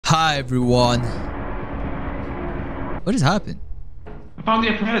Hi everyone. What has happened? I found the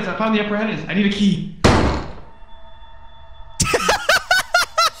apparatus. I need a key.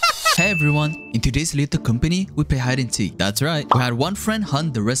 Hey everyone. In today's little company, we play hide and seek. That's right. We had one friend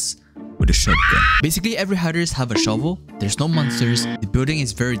hunt the rest with a shotgun. Basically, every hiders have a shovel. There's no monsters. The building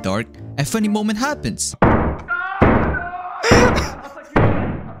is very dark. A funny moment happens.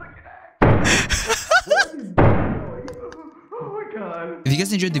 If you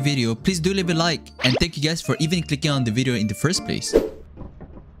guys enjoyed the video, please do leave a like. And thank you guys for even clicking on the video in the first place. Am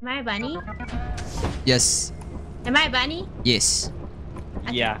I a bunny? Yes. Am I a bunny? Yes.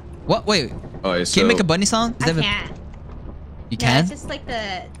 Yeah. What? Wait. Oh, Can you make a bunny sound? I can't. You No, can? it's just like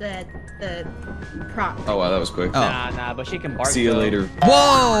the prop. Oh wow, that was quick. Oh. Nah, but she can bark. See you later.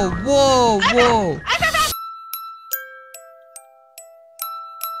 Whoa, whoa, whoa.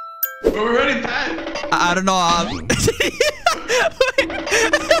 We're ready, Pat. I don't know.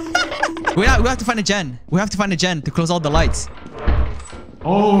 we have to find a gen. We have to find a gen to close all the lights.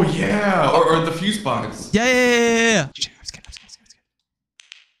 Oh yeah, or the fuse box. Yeah.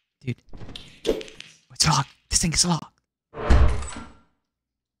 Dude. It's locked. This thing is locked.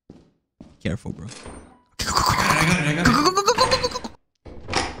 Careful, bro. I got it.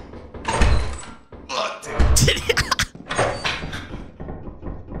 Oh,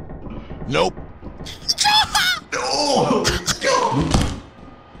 Nope. no!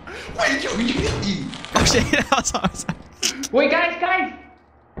 Why did you hit me? Oh shit. I'm sorry. Wait, guys!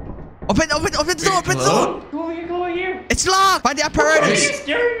 Open the door. Go over here. It's locked. Find the apparatus. You're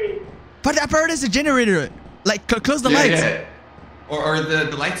scaring me. Find the apparatus, the generator. Like, close the lights. Yeah. Or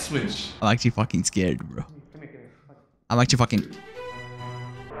the light switch. I'm actually fucking scared, bro. I'm actually fucking...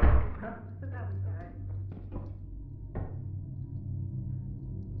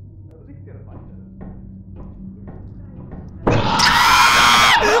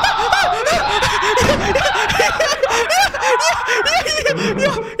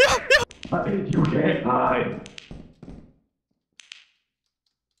 You can't hide.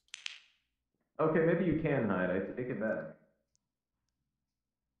 Okay, maybe you can hide. I take it back.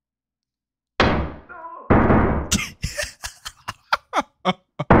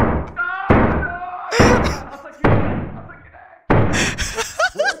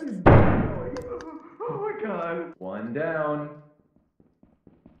 Oh my god. One down.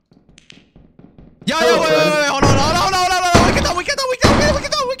 Yo, wait, hold on. We can.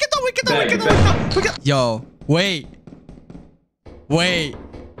 Yo, wait.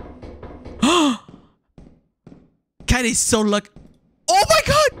 Cat is so lucky. Oh my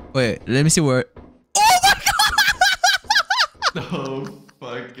god. Wait, let me see where. Oh my god. No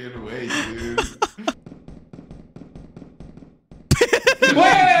fucking way, dude.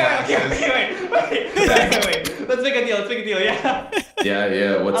 Wait. Let's make a deal. Yeah.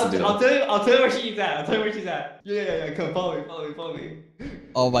 Yeah. What's the deal? I'll tell you where she's at. Yeah. Come follow me.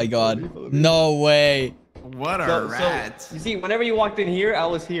 Oh my god. No way. What a rat. So, you see, whenever you walked in here, I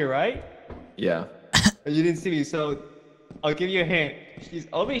was here, right? Yeah. And you didn't see me, so I'll give you a hint. She's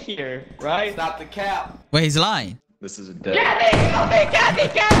over here, right? Stop the cap. Wait, he's lying. This is a dead. Kathy, help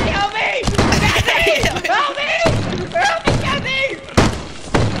me! Help me!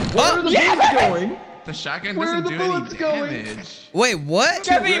 Where are the bullets going? The shotgun doesn't do any damage. Wait, what?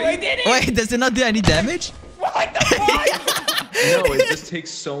 Kathy, we did it! Wait, does it not do any damage? What the fuck? No, it just takes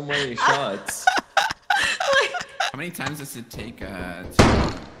so many shots. How many times does it take I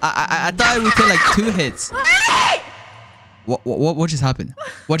thought it would take like 2 hits. What just happened?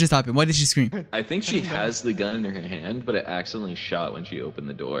 Why did she scream? I think she has the gun in her hand, but it accidentally shot when she opened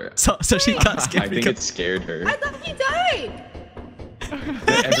the door. So she got scared. I think it scared her. I thought he died.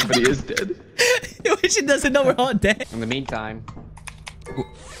 Everybody is dead. She doesn't know we're all dead. In the meantime.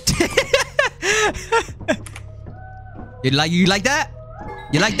 You like that?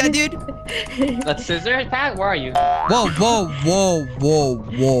 You like that, dude? Let's scissors, Pat. Where are you? Whoa.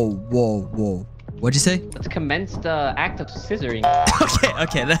 What'd you say? Let's commence the act of scissoring.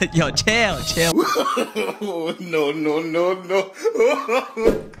 Okay. Yo, chill. No.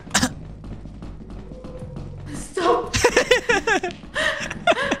 Stop.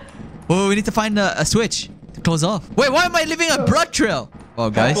 Oh, we need to find a switch to close off. Wait, why am I leaving a blood trail? Oh,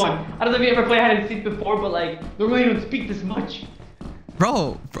 guys. I don't know if you ever played hide and seek before, but like, normally you don't speak this much.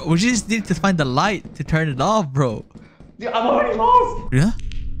 Bro, we just need to find the light to turn it off, bro. Dude, I'm already lost. Yeah?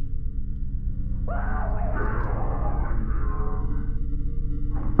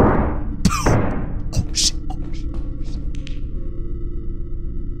 Oh, shit.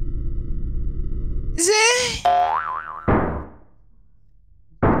 Zay?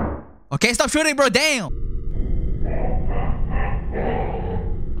 Okay, stop shooting, bro. Damn.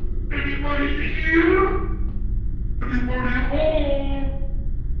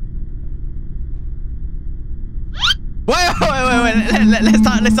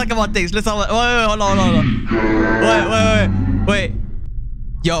 let's talk about things. Let's talk about. Wait, hold on. Wait.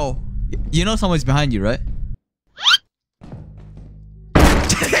 Yo, you know someone's behind you, right?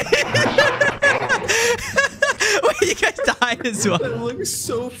 Wait, you guys died as well. That looks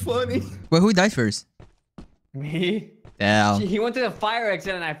so funny. Wait, who died first? Me? Damn. He went to the fire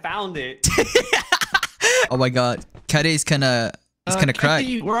exit and I found it. Oh my god. Caddy is kind of cracked.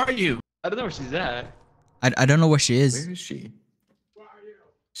 Where are you? I don't know where she's at. I don't know where she is. Where is she?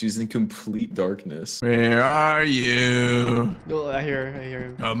 She's in complete darkness. Where are you? Oh, I hear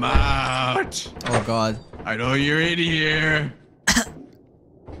him. Come out. Oh god. I know you're in here.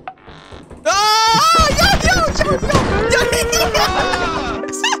 Oh!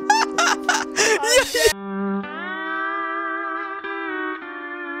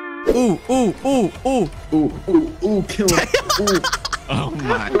 Yo! Ooh, kill him. Ooh. Oh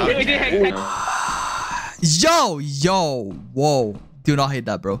my. Yo! Whoa. Do not hit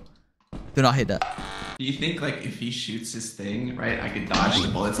that, bro. Do not hit that. Do you think like if he shoots his thing, right, I could dodge the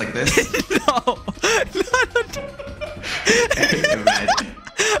bullets like this? No. Imagine.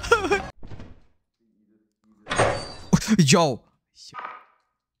 Yo.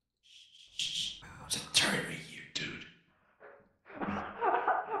 There's a turret right here, dude.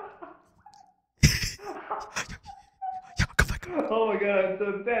 Yo, come back. Oh my god, I'm so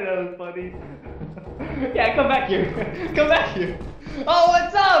dead. That was funny. Yeah, come back here. Come back here. Oh,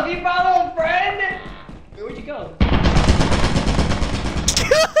 what's up? You found an old friend? Where'd you go?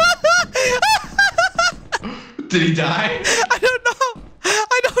 Did he die? I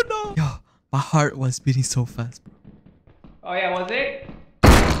don't know. Yo, my heart was beating so fast, bro. Oh yeah, was it?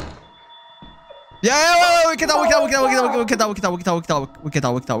 Yeah, we can talk.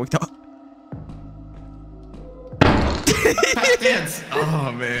 Dance.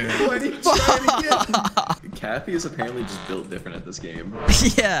 Oh man. Why did you try it again? Kathy is apparently just built different at this game.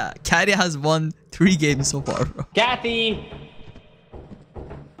 Yeah, Caddy has won 3 games so far, bro. Kathy!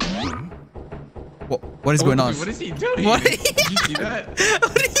 What is going on? What is he doing? What? Did you see that?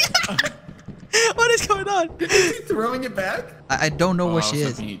 What is going on? Is he throwing it back? I don't know where Oh, she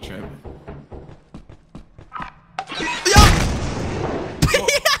is. something he tripped.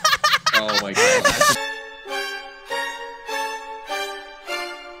 Oh my god.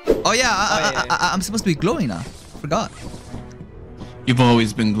 Oh yeah, I'm supposed to be glowing now. Forgot. You've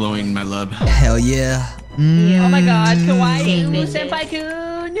always been glowing, my love. Hell yeah. Oh my god, kawaii, kawaii,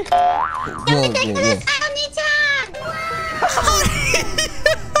 senpai-kun.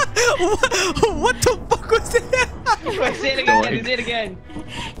 Whoa. What the fuck was that? Wait, say it again, say it again.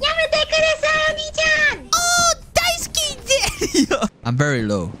 Oh, daisuke. I'm very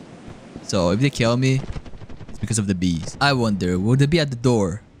low. So if they kill me, it's because of the bees. I wonder, will they be at the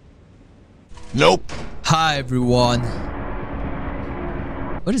door? Nope. Hi everyone.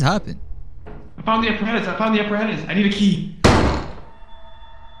 What has happened? I found the apparatus. I need a key.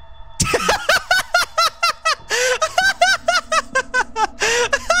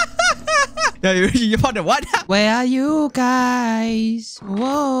 Yeah, you found it. What? Where are you guys?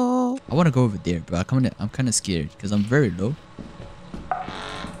 Whoa. I want to go over there, but I'm kind of scared because I'm very low.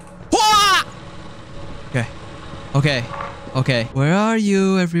 Okay. Where are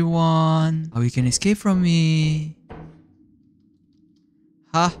you, everyone? Oh, you can escape from me.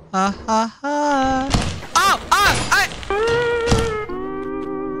 Ha.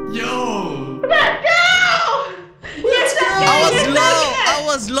 Yo. I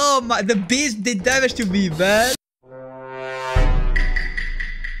was low. The bees did damage to me, man.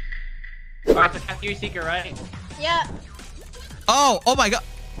 Alright, so Kathy, you're secret, right? Yeah. Oh my god.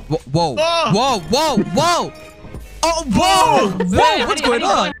 Whoa. Oh, whoa. What's going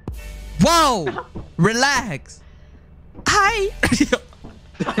on? Whoa. Relax. Hi.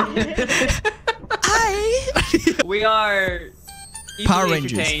 We are Power easily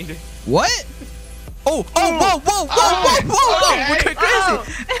Rangers. entertained. What? Whoa. We're going crazy.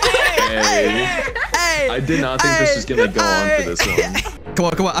 Hey. I did not think this was gonna go on for this one.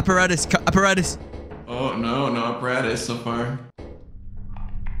 Come on. Apparatus. Oh no apparatus so far.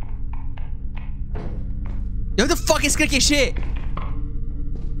 Yo, the fuck is clicking shit?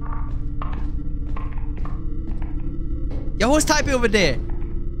 Yo, who's typing over there?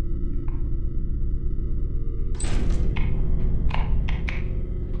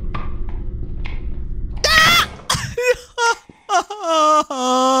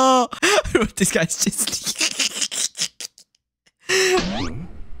 This guy's just...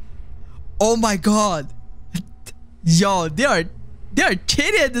 Oh my god. Yo, they are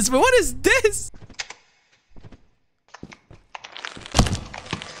cheating at this, but what is this?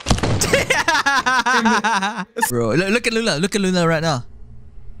 Bro, look at Luna right now.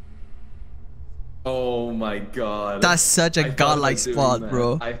 Oh my god. That's such a I thought godlike about doing spot, that.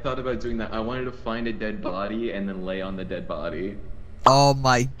 bro. I thought about doing that. I wanted to find a dead body and then lay on the dead body. Oh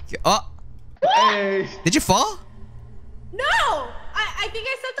my god. Hey! Did you fall? No! I think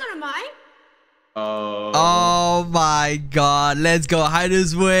I stepped on a mine. Oh. Oh my god. Let's go.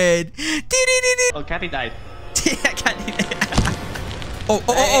 Hiders win. Oh, Kathy died. Oh,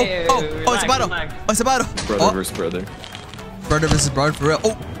 it's a battle. Relax. Oh, it's a battle. Brother versus brother. Brother versus brother for real.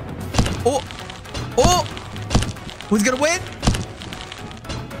 Oh. Who's gonna win?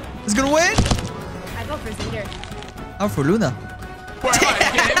 Who's gonna win? I go for Zynders. I'm for Luna. Where am I? You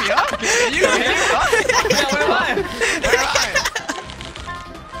can't hit me up? You can't hit me up? Yeah, where am I? Where am I?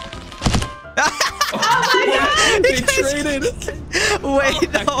 They traded. Wait,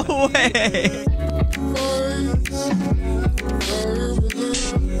 no way.